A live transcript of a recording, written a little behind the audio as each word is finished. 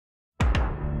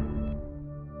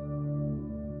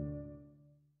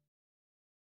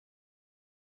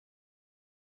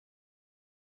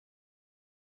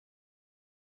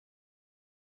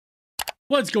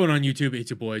What's going on YouTube? It's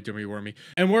your boy, Dummy Wormy,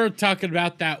 and we're talking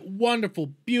about that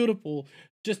wonderful, beautiful,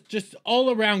 just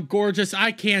all around gorgeous,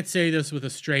 I can't say this with a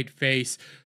straight face,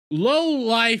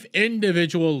 low-life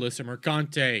individual Alyssa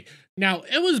Mercante. Now,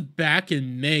 it was back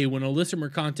in May when Alyssa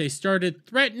Mercante started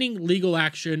threatening legal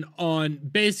action on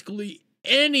basically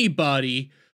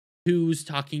anybody who's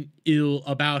talking ill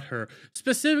about her,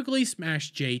 specifically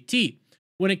Smash JT.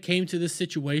 When it came to this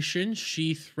situation,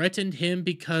 she threatened him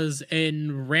because a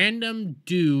random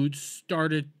dude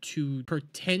started to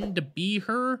pretend to be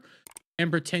her and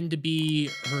pretend to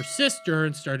be her sister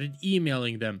and started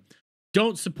emailing them.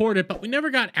 Don't support it, but we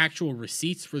never got actual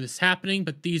receipts for this happening,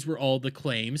 but these were all the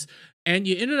claims. And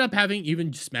you ended up having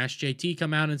even Smash JT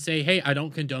come out and say, hey, I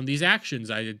don't condone these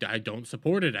actions. I don't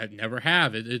support it. I never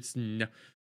have. It's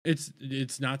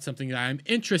not something that I'm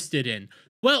interested in.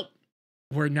 Well,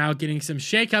 we're now getting some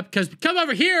shakeup because come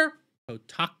over here.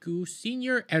 Kotaku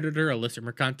senior editor Alyssa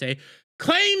Mercante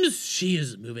claims she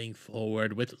is moving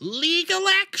forward with legal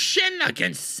action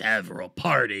against several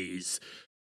parties.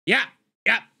 Yeah,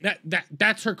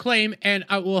 that's her claim, and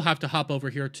I will have to hop over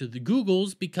here to the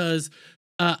Googles because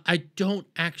I'm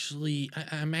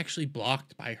actually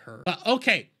blocked by her.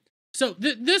 Okay. So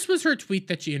this was her tweet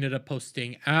that she ended up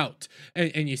posting out,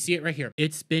 and you see it right here.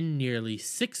 It's been nearly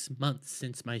 6 months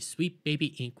since my Sweet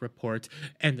Baby Inc. report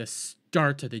and the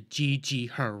start of the GG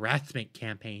harassment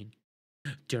campaign.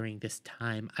 During this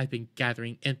time, I've been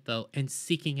gathering info and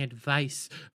seeking advice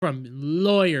from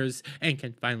lawyers and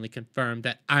can finally confirm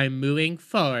that I'm moving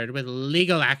forward with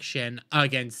legal action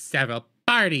against several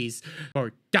parties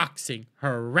for doxing,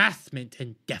 harassment,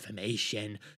 and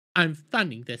defamation. I'm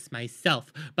funding this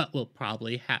myself, but we'll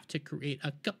probably have to create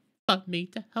a GoFundMe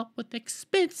to help with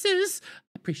expenses.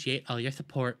 Appreciate all your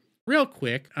support. Real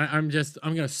quick, I'm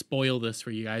gonna spoil this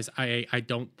for you guys. I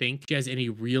don't think she has any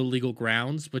real legal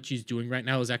grounds. What she's doing right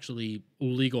now is actually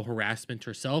legal harassment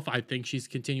herself. I think she's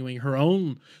continuing her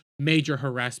own major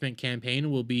harassment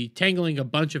campaign. Will be tangling a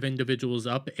bunch of individuals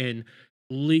up in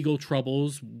legal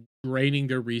troubles, draining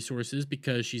their resources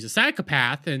because she's a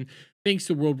psychopath and thinks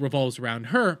the world revolves around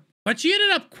her. But she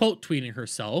ended up quote tweeting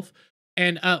herself,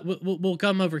 and we'll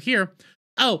come over here.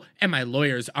 Oh, and my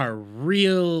lawyers are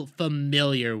real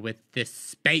familiar with this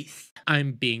space.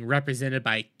 I'm being represented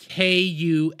by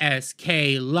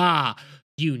KUSK Law.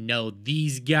 You know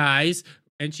these guys.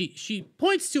 And she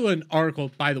points to an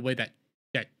article, by the way,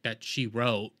 that she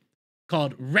wrote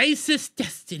called "Racist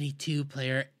Destiny 2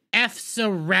 Player F's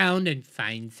Around and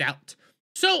Finds Out."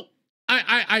 So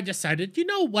I decided, you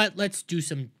know what? Let's do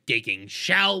some digging,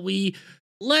 shall we?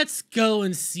 Let's go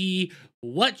and see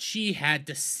what she had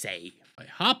to say. I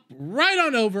hop right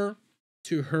on over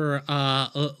to her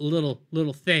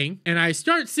little thing, and I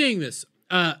start seeing this.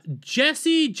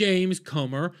 Jesse James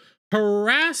Comer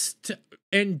harassed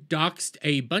and doxed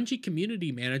a Bungie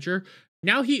community manager.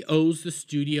 Now he owes the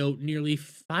studio nearly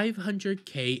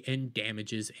 $500K in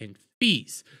damages and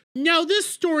fees. Now this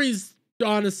story's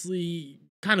honestly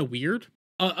kind of weird,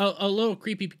 a little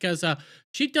creepy because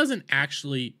she doesn't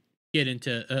actually get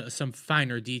into some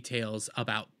finer details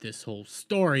about this whole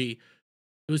story.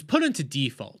 It was put into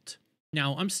default.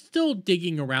 Now, I'm still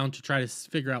digging around to try to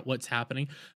figure out what's happening,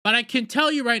 but I can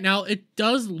tell you right now, it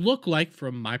does look like,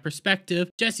 from my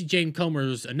perspective, Jesse James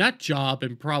Comer's a nut job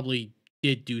and probably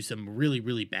did do some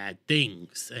really bad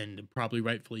things, and probably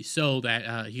rightfully so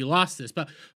that he lost this. But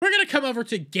we're going to come over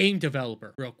to Game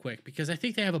Developer real quick because I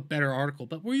think they have a better article,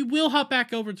 but we will hop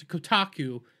back over to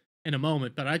Kotaku in a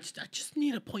moment, but I just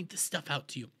need to point this stuff out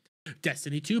to you.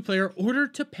 Destiny 2 player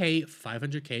ordered to pay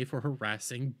 $500K for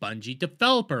harassing Bungie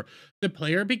developer. The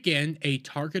player began a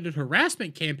targeted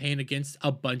harassment campaign against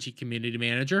a Bungie community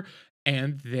manager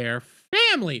and their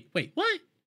family. Wait, what?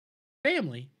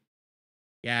 Family?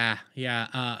 Yeah.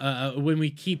 When we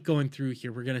keep going through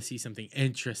here, we're going to see something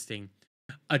interesting.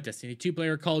 A Destiny 2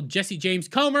 player called Jesse James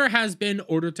Comer has been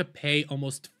ordered to pay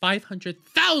almost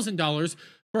 $500,000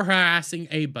 for harassing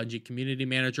a Bungie community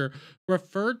manager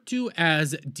referred to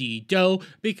as D-Doe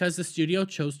because the studio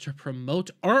chose to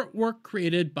promote artwork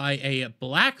created by a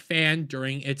black fan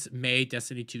during its May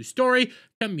Destiny 2 story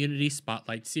community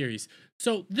spotlight series.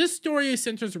 So this story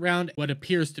centers around what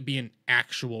appears to be an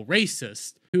actual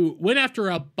racist who went after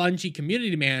a Bungie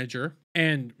community manager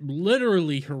and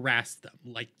literally harassed them,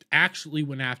 like actually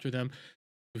went after them.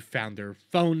 We found their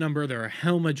phone number, their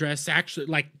home address, actually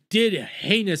like did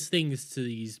heinous things to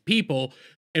these people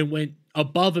and went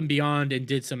above and beyond and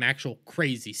did some actual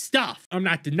crazy stuff. I'm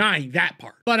not denying that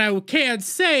part. But I can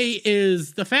say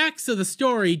is the facts of the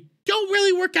story don't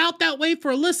really work out that way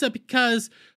for Alyssa because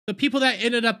the people that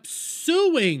ended up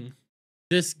suing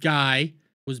this guy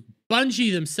was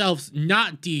Bungie themselves,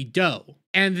 not D-Doe.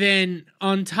 And then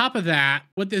on top of that,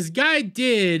 what this guy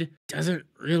did doesn't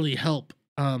really help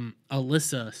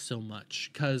Alyssa so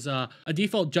much, because a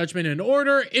default judgment and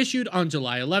order issued on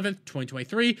July 11th,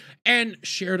 2023, and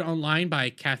shared online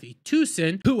by Kathy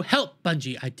Tewson, who helped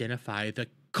Bungie identify the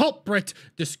culprit,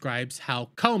 describes how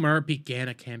Comer began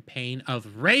a campaign of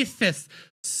racist,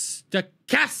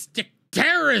 stochastic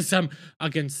terrorism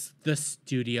against the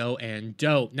studio and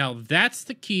Doe. Now, that's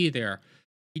the key there.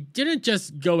 He didn't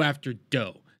just go after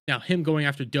Doe. Now, him going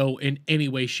after Doe in any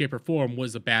way, shape, or form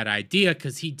was a bad idea,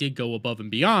 because he did go above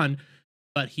and beyond,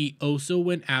 but he also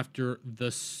went after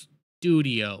the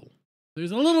studio.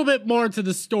 There's a little bit more to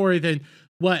the story than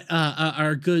what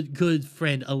our good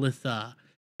friend Alyssa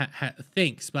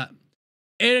thinks, but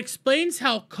it explains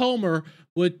how Comer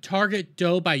would target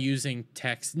Doe by using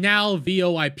Text Now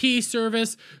VoIP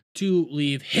service to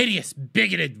leave hideous,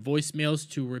 bigoted voicemails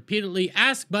to repeatedly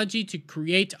ask Bungie to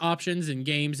create options in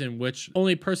games in which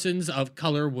only persons of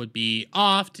color would be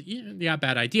offed. Yeah,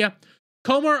 bad idea.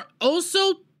 Comer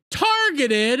also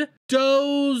targeted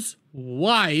Doe's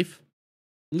wife,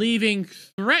 leaving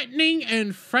threatening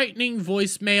and frightening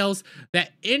voicemails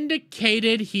that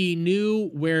indicated he knew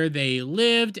where they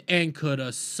lived and could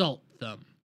assault them.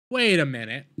 Wait a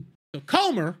minute. So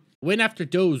Comer went after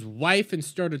Doe's wife and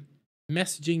started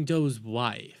messaging Doe's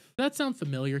wife. Does that sound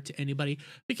familiar to anybody?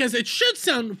 Because it should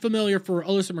sound familiar for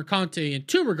Alyssa Mercante in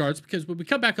two regards, because when we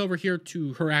come back over here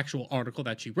to her actual article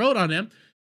that she wrote on him,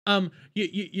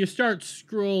 you start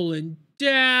scrolling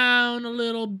down a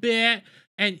little bit,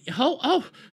 and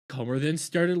Comer then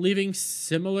started leaving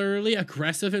similarly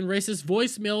aggressive and racist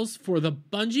voicemails for the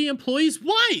Bungie employee's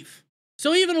wife.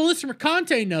 So even Alyssa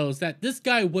Mercante knows that this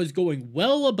guy was going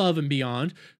well above and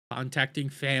beyond, contacting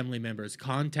family members,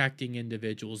 contacting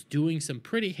individuals, doing some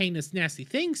pretty heinous, nasty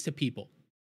things to people,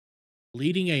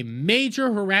 leading a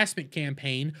major harassment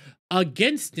campaign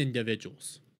against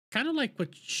individuals. Kind of like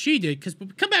what she did, because when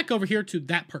we come back over here to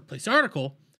that Park Place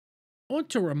article, I want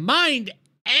to remind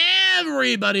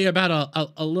everybody about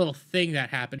a little thing that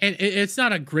happened. And it's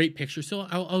not a great picture, so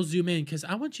I'll zoom in, because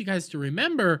I want you guys to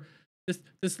remember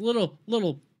this little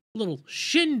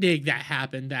shindig that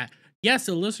happened that, yes,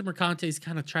 Alyssa Mercante's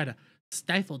kind of try to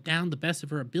stifle down the best of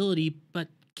her ability, but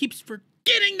keeps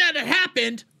forgetting that it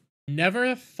happened.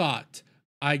 Never thought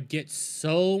I'd get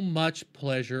so much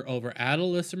pleasure over at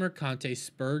Alyssa Mercante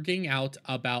spurging out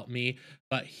about me,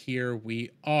 but here we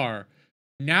are.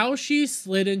 Now she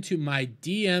slid into my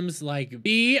DMs like,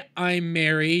 B, I'm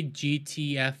married,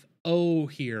 GTFO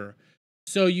here.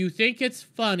 So you think it's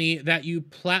funny that you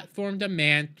platformed a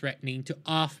man threatening to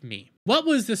off me. What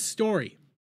was the story?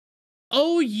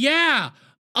 Oh yeah,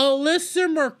 Alyssa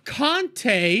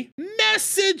Mercante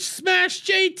messaged Smash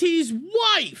JT's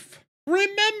wife.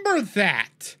 Remember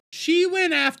that. She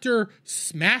went after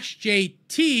Smash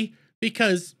JT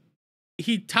because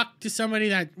he talked to somebody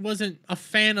that wasn't a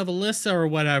fan of Alyssa or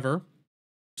whatever.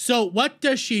 So what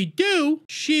does she do?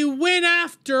 She went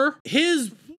after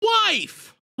his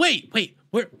wife. Wait,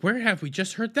 where have we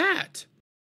just heard that?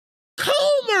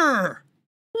 Comer!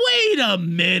 Wait a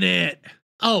minute.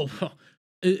 Oh,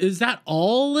 is that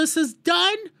all Alyssa's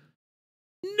done?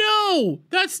 No,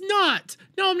 that's not.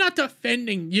 No, I'm not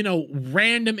defending,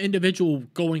 random individual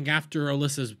going after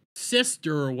Alyssa's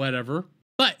sister or whatever.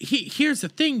 But here's the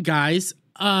thing, guys.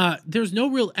 There's no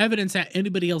real evidence that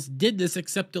anybody else did this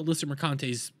except Alyssa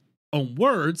Mercante's own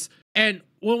words. And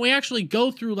when we actually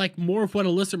go through more of what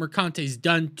Alyssa Mercante's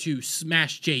done to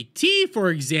Smash JT, for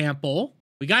example,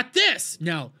 we got this.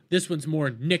 Now, this one's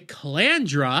more Nick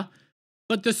Calandra,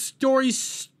 but the story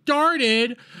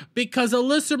started because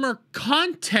Alyssa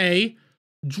Mercante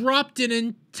dropped an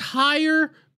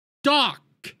entire doc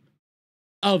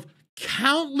of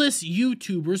countless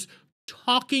YouTubers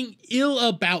talking ill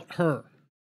about her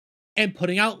and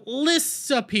putting out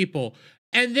lists of people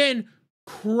and then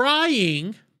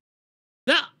crying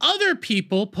that other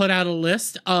people put out a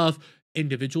list of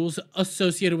individuals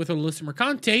associated with Alyssa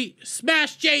Mercante,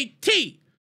 Smash JT.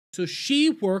 So she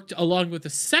worked along with the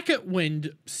Second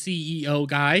Wind CEO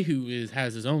guy, who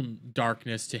has his own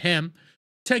darkness to him,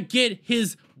 to get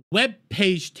his web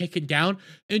page taken down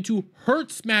and to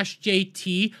hurt Smash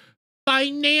JT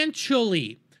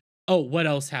financially. Oh, what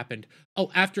else happened?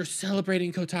 Oh, after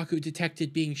celebrating Kotaku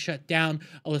detected being shut down,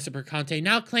 Alyssa Mercante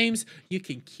now claims you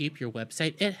can keep your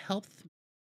website. It helps.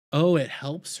 Oh, it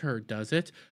helps her, does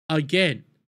it? Again,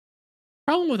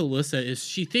 problem with Alyssa is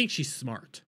she thinks she's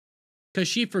smart. because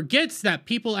she forgets that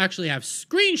people actually have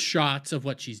screenshots of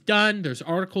what she's done. There's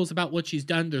articles about what she's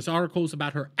done. There's articles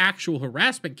about her actual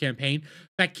harassment campaign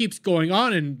that keeps going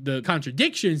on and the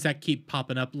contradictions that keep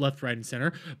popping up left, right, and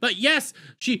center. But yes,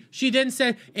 she then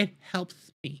said, it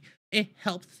helps me. It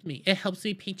helps me. It helps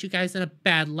me paint you guys in a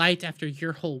bad light after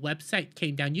your whole website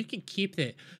came down. You can keep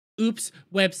it. Oops,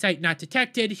 website not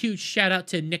detected. Huge shout out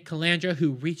to Nick Calandra,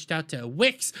 who reached out to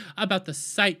Wix about the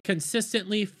site.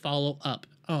 Consistently follow up.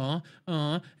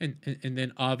 And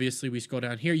then obviously we scroll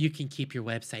down here. You can keep your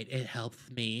website. It helps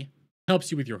me.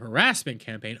 Helps you with your harassment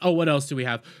campaign. Oh, what else do we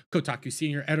have? Kotaku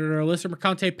senior editor Alyssa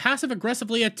Mercante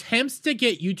passive-aggressively attempts to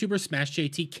get YouTuber Smash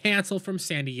JT canceled from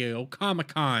San Diego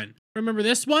Comic-Con. Remember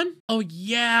this one? Oh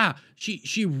yeah,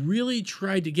 she really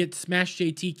tried to get Smash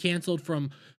JT canceled from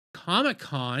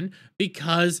Comic-Con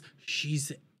because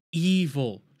she's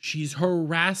evil. She's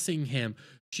harassing him.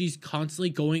 She's constantly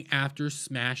going after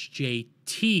Smash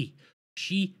JT.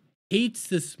 She hates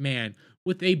this man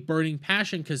with a burning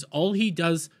passion because all he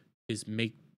does is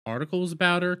make articles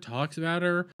about her, talks about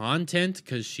her, content,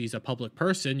 because she's a public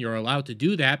person. You're allowed to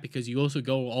do that because you also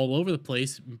go all over the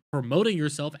place promoting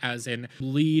yourself as an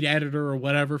lead editor or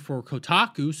whatever for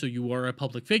Kotaku, so you are a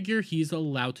public figure. He's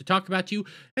allowed to talk about you.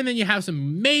 And then you have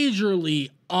some majorly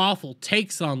awful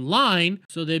takes online,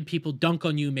 so then people dunk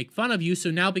on you and make fun of you. So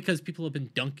now because people have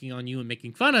been dunking on you and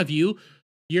making fun of you,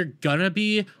 you're gonna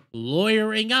be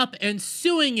lawyering up and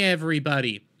suing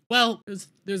everybody. Well,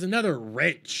 there's another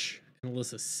wrench in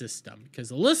Alyssa's system,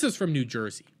 because Alyssa's from New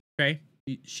Jersey, okay?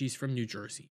 She's from New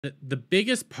Jersey. The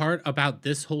biggest part about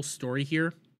this whole story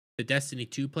here, the Destiny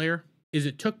 2 player, is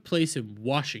it took place in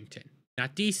Washington,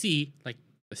 not DC, like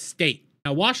the state.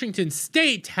 Now, Washington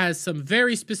State has some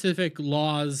very specific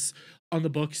laws on the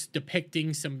books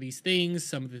depicting some of these things,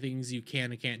 some of the things you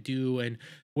can and can't do, and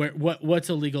what's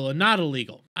illegal and not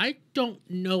illegal. I don't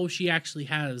know if she actually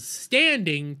has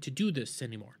standing to do this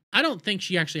anymore. I don't think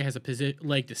she actually has a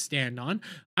leg to stand on.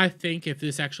 I think if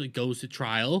this actually goes to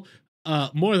trial,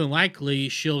 more than likely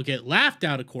she'll get laughed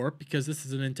out of court because this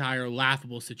is an entire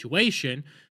laughable situation.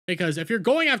 Because if you're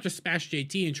going after Smash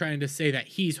JT and trying to say that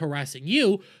he's harassing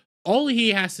you, all he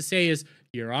has to say is,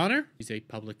 Your Honor, she's a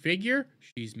public figure.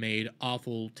 She's made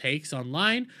awful takes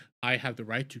online. I have the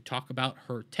right to talk about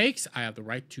her takes. I have the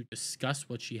right to discuss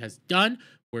what she has done,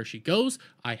 where she goes.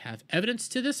 I have evidence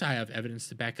to this. I have evidence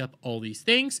to back up all these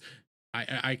things.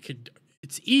 I could,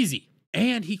 it's easy.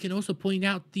 And he can also point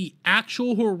out the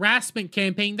actual harassment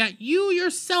campaign that you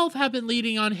yourself have been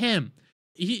leading on him.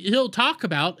 He'll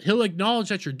acknowledge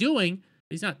that you're doing.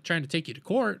 He's not trying to take you to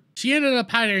court. She ended up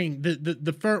hiring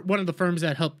one of the firms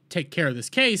that helped take care of this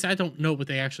case. I don't know what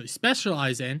they actually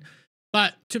specialize in,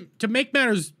 but to make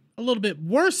matters a little bit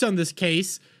worse on this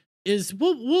case is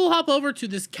we'll hop over to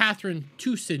this Catherine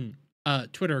Tucson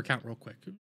Twitter account real quick,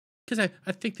 because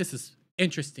I think this is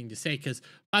interesting to say. Because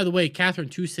by the way, Catherine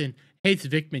Tucson hates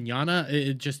Vic Mignogna.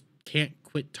 It just can't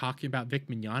quit talking about Vic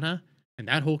Mignogna and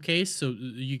that whole case. So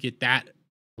you get that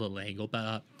little angle,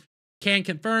 but can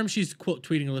confirm she's quote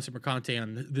tweeting Alyssa Mercante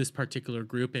on this particular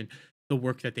group and the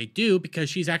work that they do, because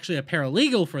she's actually a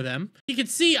paralegal for them. You can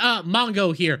see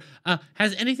Mongo here.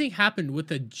 Has anything happened with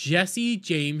the Jesse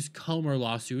James Comer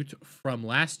lawsuit from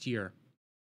last year?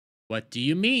 What do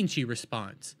you mean? She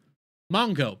responds.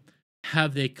 Mongo,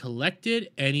 have they collected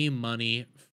any money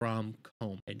from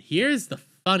Comer? And here's the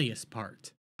funniest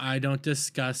part. I don't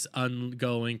discuss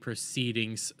ongoing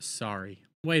proceedings. Sorry.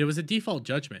 Wait, it was a default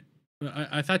judgment.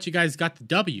 I thought you guys got the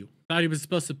W. Thought he was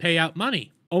supposed to pay out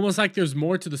money. Almost like there's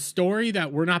more to the story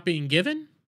that we're not being given.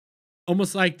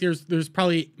 Almost like there's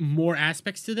probably more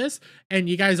aspects to this, and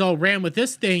you guys all ran with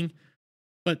this thing.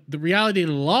 But the reality of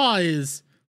the law is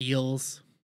heals,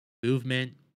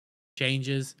 movement,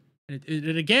 changes.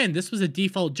 And again, this was a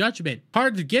default judgment.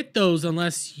 Hard to get those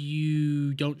unless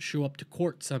you don't show up to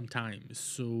court sometimes.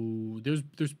 So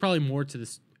there's probably more to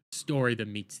this story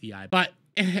than meets the eye. But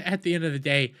at the end of the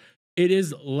day, it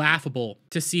is laughable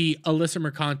to see Alyssa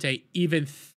Mercante even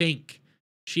think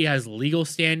she has legal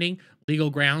standing, legal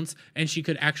grounds, and she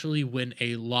could actually win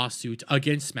a lawsuit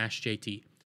against Smash JT.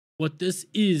 What this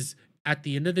is, at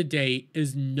the end of the day,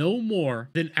 is no more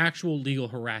than actual legal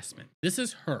harassment. This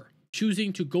is her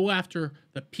choosing to go after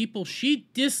the people she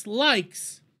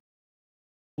dislikes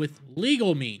with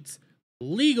legal means,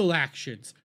 legal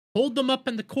actions, hold them up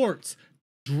in the courts,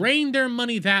 drain their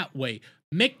money that way,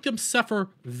 make them suffer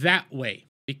that way,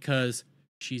 because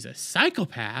she's a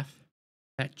psychopath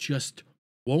that just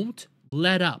won't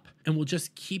let up and will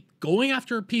just keep going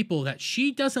after people that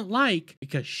she doesn't like,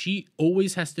 because she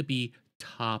always has to be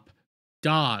top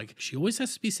dog. She always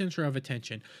has to be center of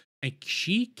attention, and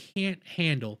she can't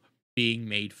handle being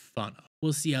made fun of.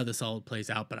 We'll see how this all plays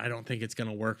out, but I don't think it's going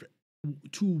to work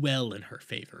too well in her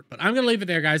favor. But I'm going to leave it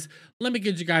there, guys. Let me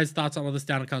get you guys' thoughts on all this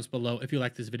down in the comments below. If you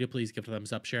like this video, please give it a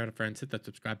thumbs up, share it with friends, hit that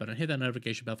subscribe button, hit that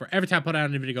notification bell for every time I put out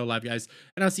a new video go live, guys.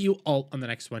 And I'll see you all on the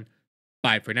next one.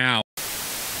 Bye for now.